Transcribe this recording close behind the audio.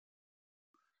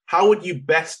How would you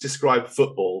best describe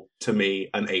football to me,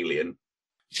 an alien?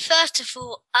 First of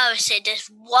all, I would say there's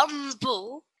one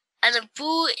ball, and the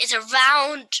ball is a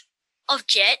round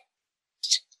object.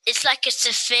 It's like a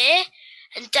sphere,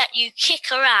 and that you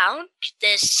kick around.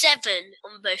 There's 7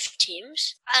 on both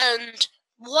teams, and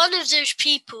one of those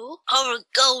people are a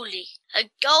goalie. A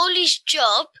goalie's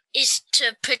job is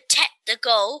to protect the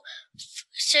goal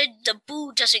so the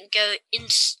ball doesn't go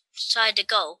inside the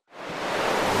goal.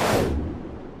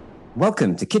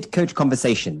 Welcome to Kid Coach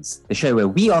Conversations, the show where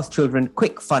we ask children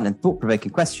quick, fun, and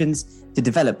thought-provoking questions to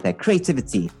develop their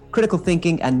creativity, critical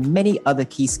thinking, and many other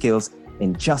key skills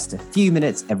in just a few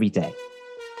minutes every day.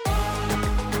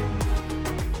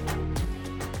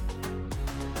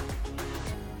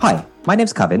 Hi, my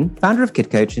name's Kevin, founder of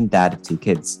Kid Coach and dad of 2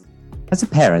 kids. As a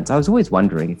parent, I was always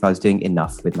wondering if I was doing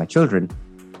enough with my children,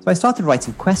 so I started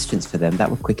writing questions for them that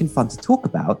were quick and fun to talk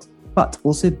about, but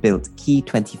also built key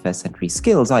 21st century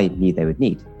skills I knew they would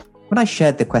need. When I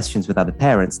shared the questions with other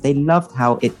parents, they loved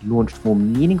how it launched more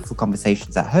meaningful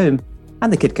conversations at home,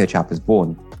 and the Kid Coach app was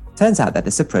born. Turns out that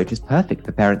this approach is perfect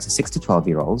for parents of 6 to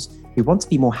 12-year-olds who want to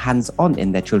be more hands-on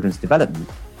in their children's development,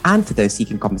 and for those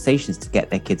seeking conversations to get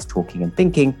their kids talking and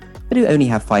thinking, but who only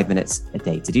have 5 minutes a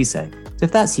day to do so. So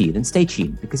if that's you, then stay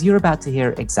tuned, because you're about to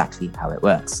hear exactly how it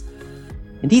works.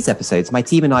 In these episodes, my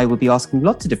team and I will be asking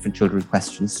lots of different children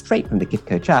questions straight from the Kid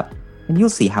Coach app, and you'll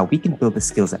see how we can build the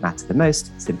skills that matter the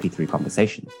most simply through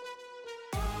conversation.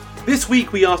 This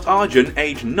week we asked Arjun,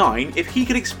 age 9, if he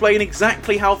could explain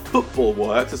exactly how football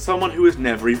works to someone who has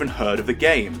never even heard of the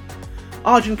game.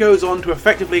 Arjun goes on to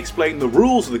effectively explain the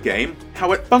rules of the game,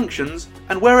 how it functions,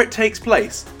 and where it takes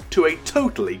place, to a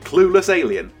totally clueless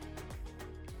alien.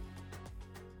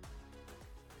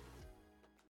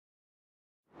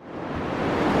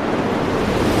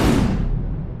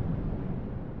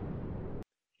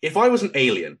 If I was an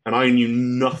alien and I knew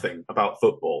nothing about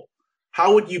football,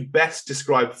 how would you best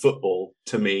describe football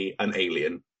to me, an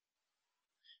alien?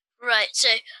 Right,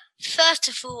 so first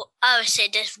of all, I would say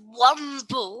there's one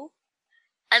ball,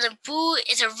 and the ball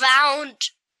is a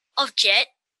round object.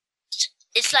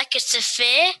 It's like a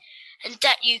sphere, and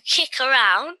that you kick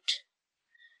around.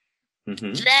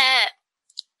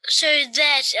 So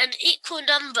there's an equal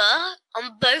number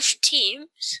on both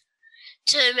teams.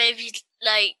 So maybe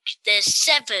there's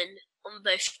 7 on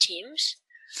both teams.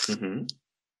 And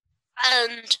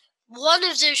one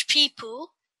of those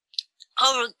people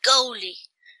are a goalie.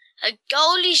 A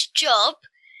goalie's job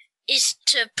is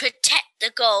to protect the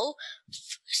goal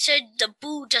so the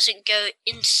ball doesn't go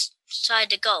inside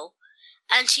the goal.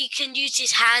 And he can use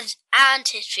his hands and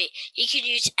his feet. He can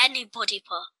use any body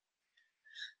part.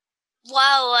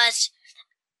 Whereas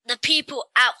the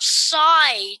people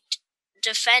outside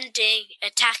defending,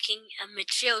 attacking, and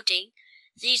midfielding,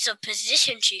 these are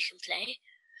positions you can play.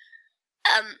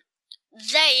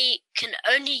 They can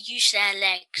only use their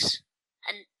legs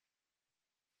and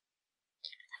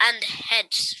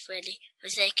heads, really.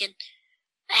 Because a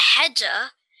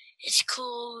header is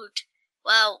called,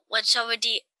 when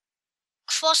somebody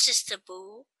crosses the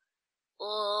ball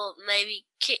or maybe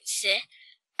kicks it,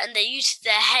 and they use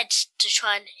their heads to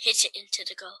try and hit it into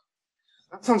the goal.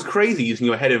 That sounds crazy, using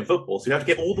your head in football, so you have to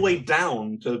get all the way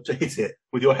down to hit it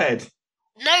with your head.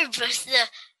 No, but the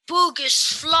ball goes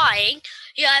flying.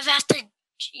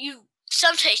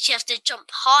 Sometimes you have to jump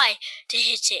high to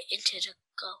hit it into the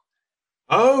goal.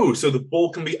 Oh, so the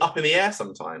ball can be up in the air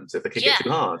sometimes if they kick it too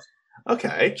hard.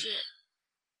 Okay. Yeah.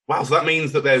 Wow, so that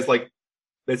means that there's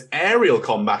aerial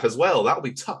combat as well. That'll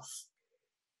be tough.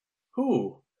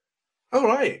 Ooh. All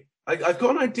right. I've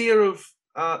got an idea of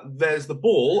there's the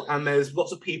ball, and there's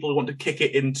lots of people who want to kick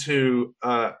it into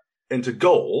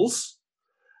goals.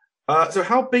 So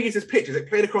how big is this pitch? Is it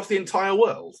played across the entire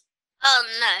world? Oh,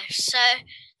 no. So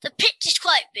the pitch is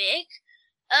quite big.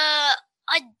 I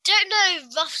don't know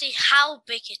roughly how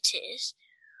big it is,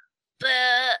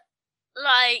 but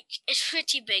it's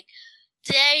pretty big.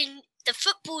 The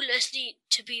footballers need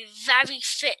to be very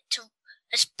fit,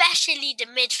 especially the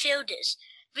midfielders.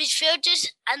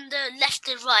 Midfielders and the left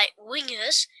and right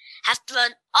wingers have to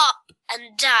run up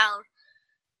and down.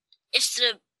 If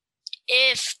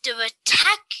they're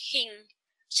attacking,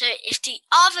 so if the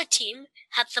other team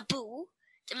has the ball,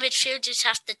 the midfielders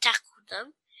have to tackle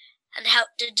them and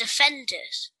help the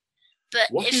defenders. But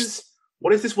what is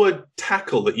this word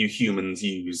tackle that you humans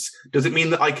use? Does it mean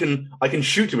that I can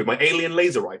shoot him with my alien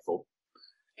laser rifle?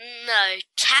 No,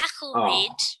 tackle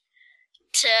means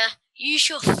to use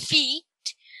your feet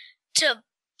to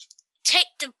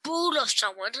take the ball off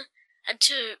someone and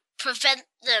to prevent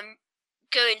them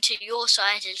going to your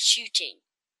side and shooting.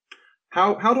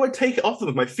 How do I take it off them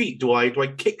with my feet? Do I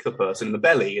kick the person in the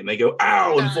belly and they go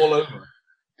ow and fall over?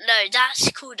 No, that's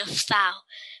called a foul.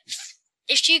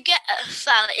 If you get a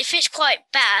foul, if it's quite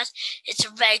bad, it's a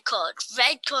red card.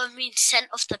 Red card means sent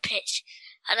off the pitch.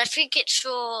 And I think it's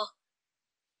for, I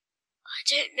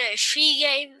don't know, 3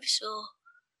 games or...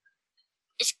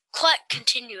 It's quite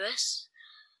continuous.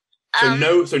 So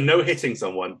no hitting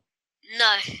someone?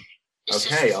 No.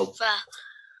 Okay,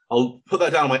 I'll put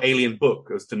that down on my alien book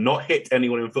as to not hit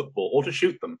anyone in football or to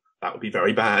shoot them. That would be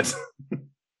very bad.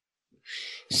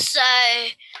 So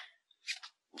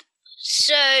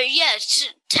yeah,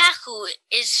 to tackle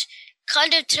is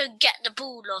kind of to get the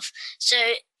ball off. So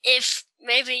if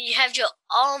maybe you have your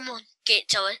arm on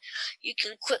someone, you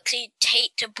can quickly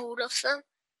take the ball off them.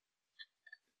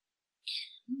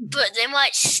 But they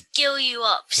might skill you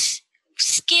up.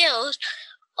 Skills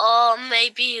or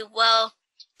maybe,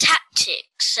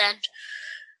 tactics and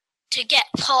to get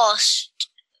past,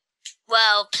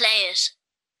 players.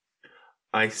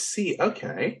 I see,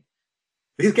 okay.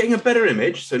 He's getting a better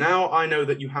image, so now I know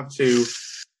that you have to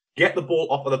get the ball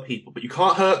off other people, but you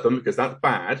can't hurt them because that's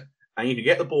bad, and you need to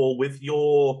get the ball with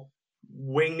your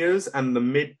wingers and the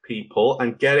mid people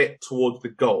and get it towards the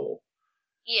goal.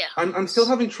 Yeah. I'm still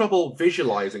having trouble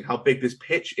visualizing how big this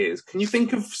pitch is. Can you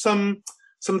think of some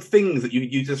things that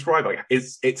you describe? Like,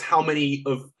 it's how many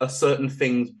of a certain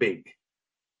thing's big?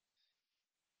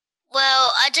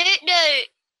 Well, I don't know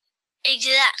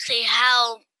exactly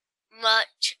how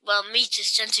much, meters,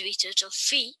 centimeters, or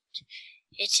feet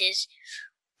it is,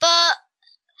 but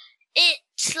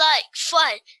it's like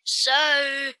 5. So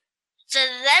the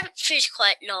length is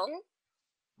quite long.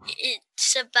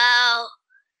 It's about,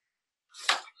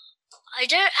 I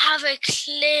don't have a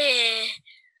clear,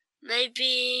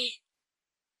 maybe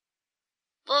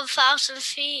 1,000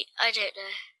 feet. I don't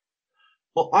know.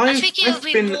 Well, I think it would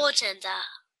be more than that.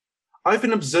 I've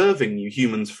been observing you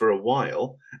humans for a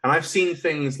while, and I've seen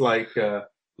things like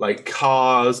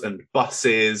cars and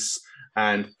buses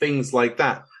and things like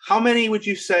that. How many would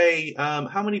you say?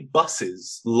 How many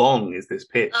buses long is this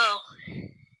pitch? Oh,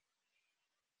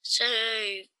 so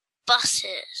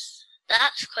buses.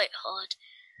 That's quite hard.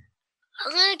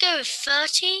 I'm gonna go with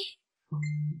 30.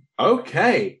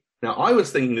 Okay. Now I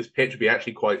was thinking this pitch would be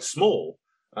actually quite small.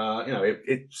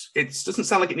 It doesn't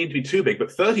sound like it needs to be too big,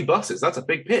 but 30 buses—that's a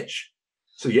big pitch.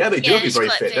 So yeah, they do have to be very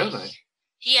fit, don't they?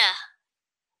 Yeah.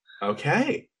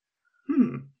 Okay.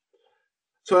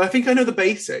 So I think I know the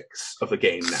basics of the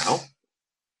game now.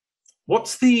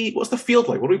 What's the field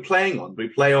like? What are we playing on? Do we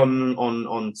play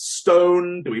on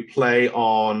stone? Do we play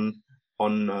on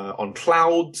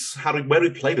clouds? Where do we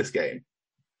play this game?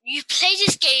 You play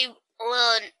this game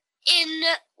in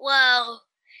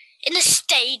a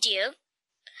stadium,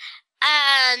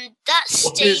 and that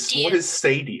stadium. What is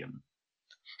stadium?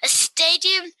 A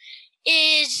stadium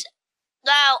is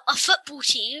now a football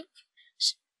team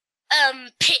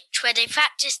pitch where they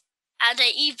practice and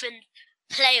they even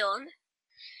play on,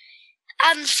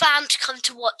 and fans come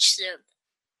to watch them,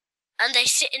 and they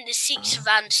sit in the seats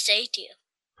around the stadium.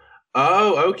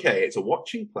 Oh, okay. It's a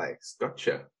watching place.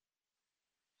 Gotcha.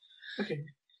 Okay.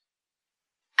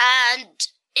 And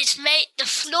it's the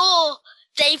floor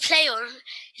they play on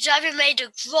is either made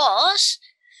of grass,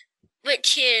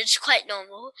 which is quite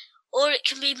normal, or it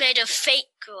can be made of fake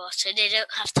grass, so they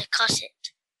don't have to cut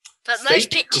it. But most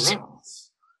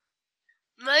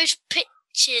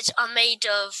pitches are made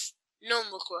of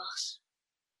normal grass.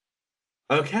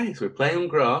 Okay, so we're playing on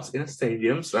grass in a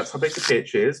stadium, so that's how big the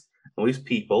pitch is. All these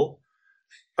people.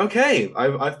 Okay,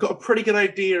 I've got a pretty good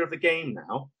idea of the game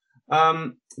now.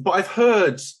 But I've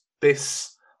heard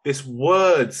this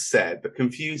word said that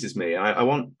confuses me. I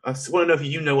want to know if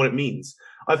you know what it means.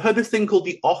 I've heard this thing called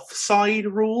the offside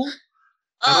rule, and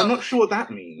I'm not sure what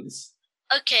that means.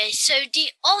 Okay, so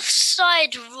the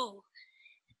offside rule,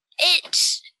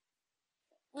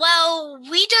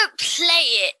 we don't play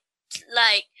it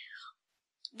like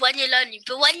when you're learning,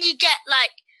 but when you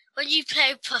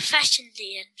play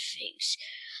professionally and things,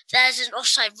 there's an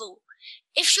offside rule.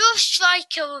 If you're a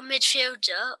striker or a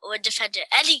midfielder or a defender,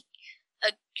 any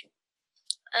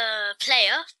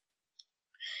player,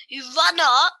 you run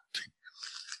up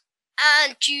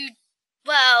and you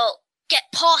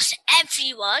get past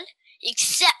everyone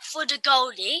except for the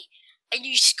goalie, and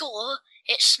you score.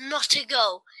 It's not a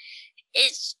goal.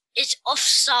 It's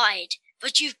offside,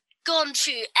 but you've gone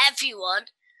through everyone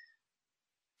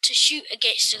to shoot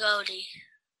against the goalie.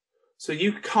 So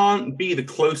you can't be the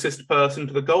closest person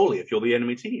to the goalie if you're the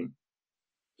enemy team?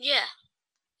 Yeah,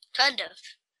 kind of.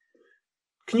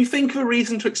 Can you think of a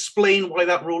reason to explain why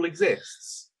that rule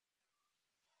exists?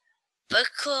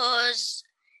 Because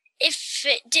if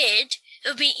if it did, it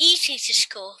would be easy to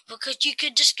score because you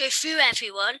could just go through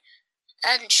everyone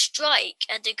and strike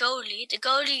at the goalie. The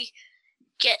goalie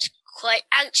gets quite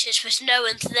anxious with no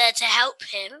one's there to help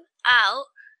him out,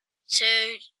 so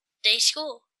they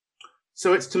score.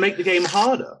 So it's to make the game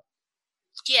harder?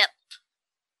 Yep.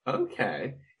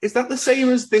 Okay. Is that the same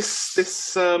as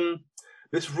this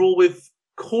rule with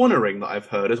cornering that I've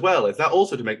heard as well? Is that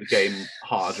also to make the game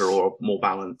harder or more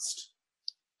balanced?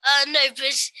 No, but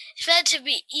it's fair to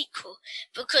be equal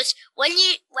because when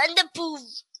the ball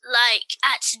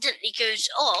accidentally goes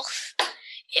off,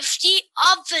 if the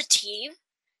other team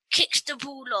kicks the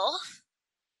ball off,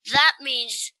 that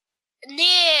means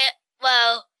near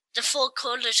the four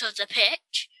corners of the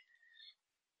pitch,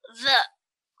 the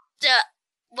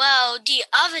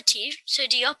other team, so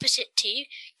the opposite team,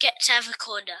 gets to have a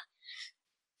corner.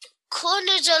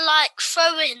 Corners are like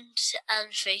throw-ins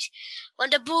and things. When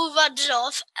the ball runs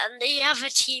off and the other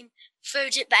team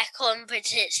throws it back on,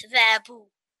 but it's their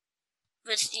ball,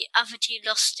 but the other team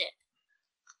lost it.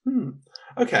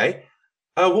 Okay.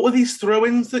 What were these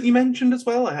throw-ins that you mentioned as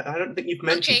well? I don't think you've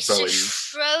mentioned throw-ins. Okay,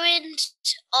 so throw-ins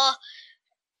are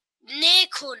near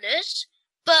corners,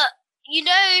 but you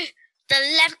know the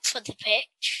length of the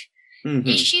pitch? Mm-hmm.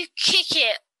 If you kick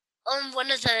it on one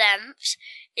of the lengths,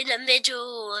 in the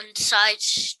middle and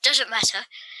sides, doesn't matter,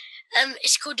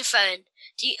 it's called a throw-in.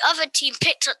 The other team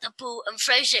picks up the ball and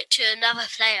throws it to another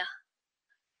player.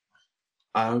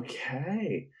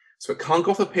 Okay. So it can't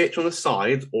go off the pitch on the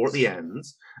sides or at the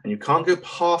ends, and you can't go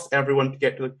past everyone to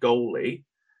get to the goalie,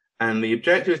 and the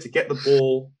objective is to get the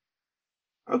ball...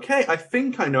 Okay, I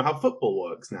think I know how football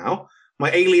works now.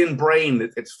 My alien brain,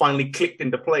 it's finally clicked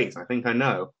into place. I think I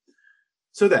know.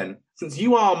 So then, since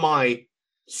you are my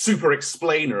super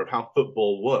explainer of how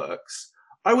football works,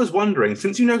 I was wondering,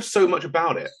 since you know so much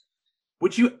about it,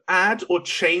 would you add or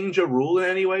change a rule in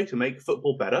any way to make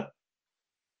football better?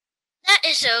 That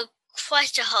is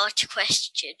quite a hard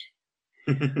question.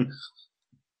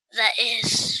 That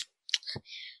is...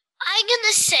 I'm going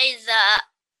to say that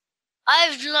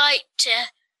I'd like to...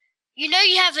 You know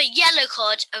you have a yellow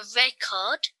card, a red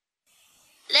card.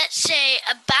 Let's say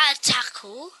a bad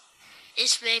tackle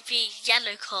is maybe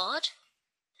yellow card.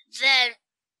 Then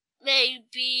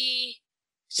maybe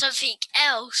something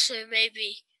else, so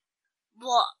maybe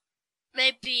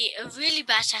a really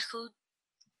bad tackle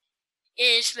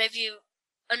is maybe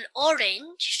an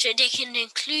orange, so they can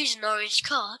include an orange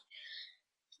card.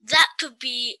 That could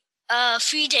be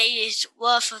 3 days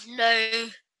worth of no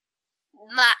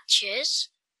matches.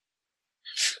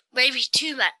 Maybe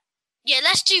 2 matches. Yeah,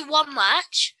 let's do 1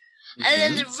 match. Mm-hmm. And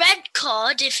then the red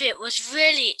card, if it was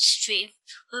really extreme,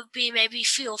 would be maybe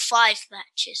 3 or 5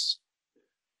 matches.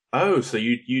 Oh, so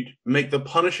you'd make the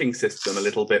punishing system a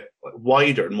little bit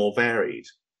wider and more varied.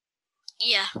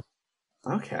 Yeah.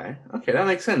 Okay, that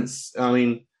makes sense. I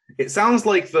mean, it sounds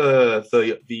like the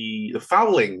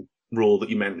fouling rule that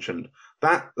you mentioned.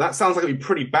 That sounds like it'd be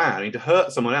pretty bad. I mean, to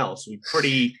hurt someone else would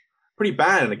be pretty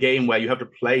bad in a game where you have to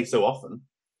play so often.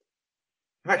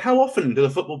 In fact, how often does a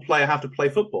football player have to play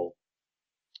football?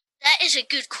 That is a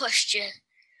good question.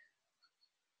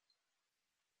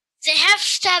 They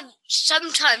have to have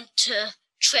some time to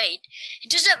train.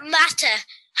 It doesn't matter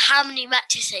how many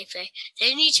matches they play.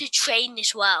 They need to train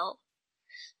as well.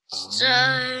 So,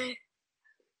 I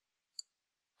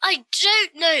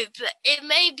don't know, but it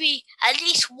may be at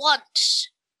least once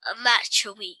a match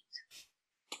a week.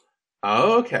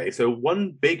 Oh, okay. So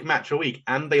 1 big match a week,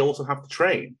 and they also have to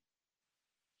train.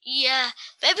 Yeah,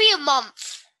 maybe a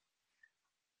month.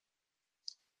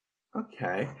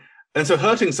 Okay. And so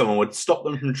hurting someone would stop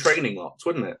them from training lots,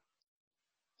 wouldn't it?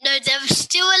 No, they're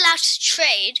still allowed to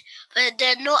train, but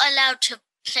they're not allowed to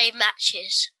play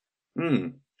matches.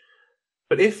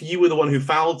 But if you were the one who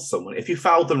fouled someone, if you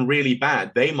fouled them really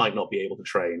bad, they might not be able to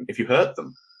train if you hurt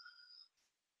them.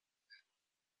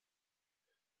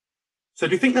 So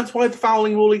do you think that's why the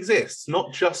fouling rule exists?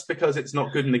 Not just because it's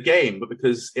not good in the game, but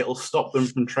because it'll stop them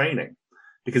from training.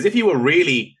 Because if you were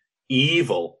really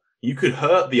evil, you could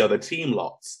hurt the other team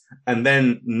lots, and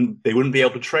then they wouldn't be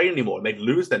able to train anymore, and they'd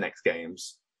lose their next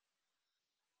games.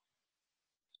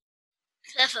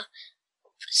 Clever.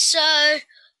 So,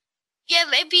 yeah,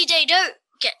 maybe they don't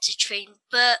get to train,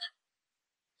 but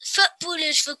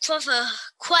footballers recover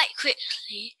quite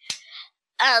quickly.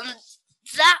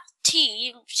 That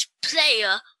team's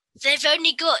player, they've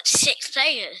only got 6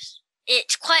 players.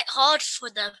 It's quite hard for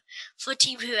them, for a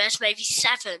team who has maybe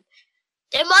 7.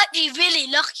 They might be really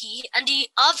lucky and the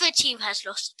other team has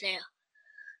lost a player.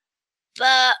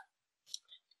 But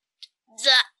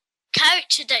the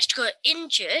character that's got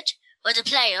injured, or the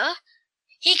player,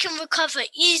 he can recover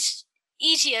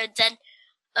easier than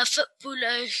a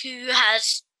footballer who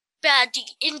has badly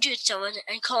injured someone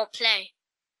and can't play.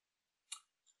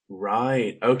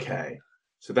 Right, okay.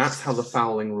 So that's how the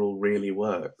fouling rule really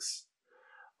works.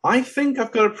 I think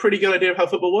I've got a pretty good idea of how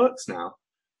football works now.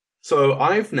 So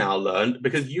I've now learned,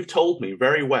 because you've told me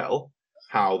very well,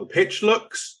 how the pitch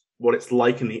looks, what it's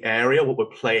like in the area, what we're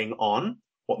playing on,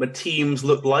 what the teams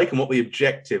look like and what the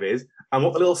objective is, and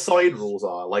what the little side rules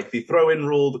are, like the throw-in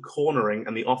rule, the cornering,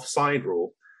 and the offside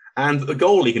rule. And that the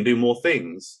goalie can do more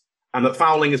things, and that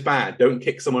fouling is bad. Don't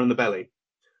kick someone in the belly.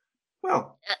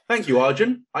 Well, thank you,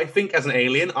 Arjun. I think as an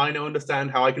alien, I now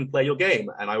understand how I can play your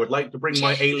game, and I would like to bring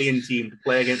my alien team to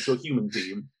play against your human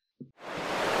team.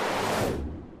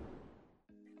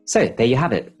 So, there you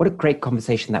have it. What a great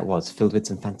conversation that was, filled with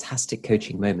some fantastic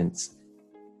coaching moments.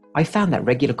 I found that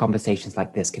regular conversations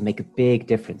like this can make a big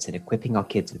difference in equipping our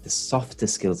kids with the softer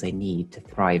skills they need to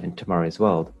thrive in tomorrow's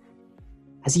world.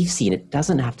 As you've seen, it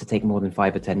doesn't have to take more than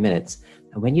 5 or 10 minutes,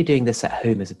 and when you're doing this at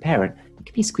home as a parent, it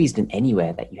can be squeezed in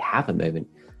anywhere that you have a moment,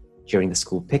 during the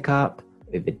school pickup,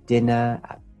 over dinner,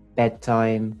 at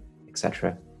bedtime,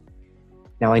 etc.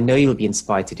 Now, I know you'll be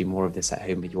inspired to do more of this at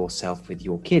home with yourself, with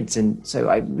your kids, and so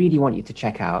I really want you to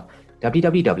check out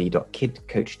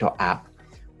www.kidcoach.app,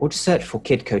 or just search for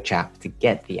Kid Coach app to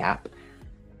get the app,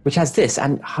 which has this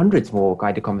and hundreds more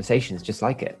guided conversations just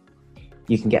like it.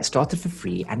 You can get started for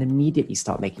free and immediately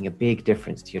start making a big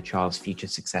difference to your child's future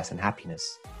success and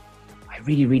happiness. I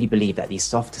really, really believe that these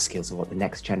softer skills are what the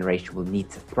next generation will need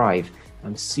to thrive.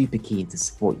 I'm super keen to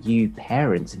support you,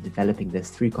 parents, in developing this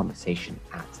through conversation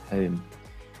at home.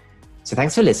 So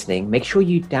thanks for listening. Make sure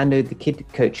you download the Kid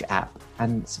Coach app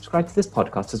and subscribe to this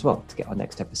podcast as well to get our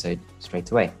next episode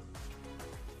straight away.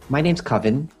 My name's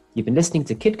Kevin. You've been listening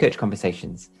to Kid Coach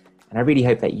Conversations, and I really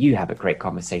hope that you have a great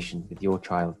conversation with your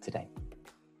child today.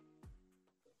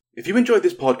 If you enjoyed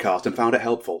this podcast and found it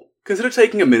helpful, consider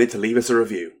taking a minute to leave us a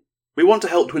review. We want to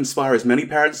help to inspire as many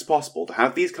parents as possible to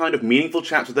have these kind of meaningful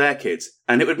chats with their kids,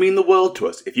 and it would mean the world to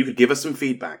us if you could give us some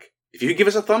feedback. If you could give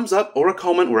us a thumbs up or a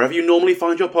comment wherever you normally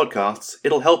find your podcasts,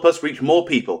 it'll help us reach more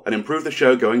people and improve the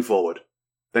show going forward.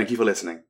 Thank you for listening.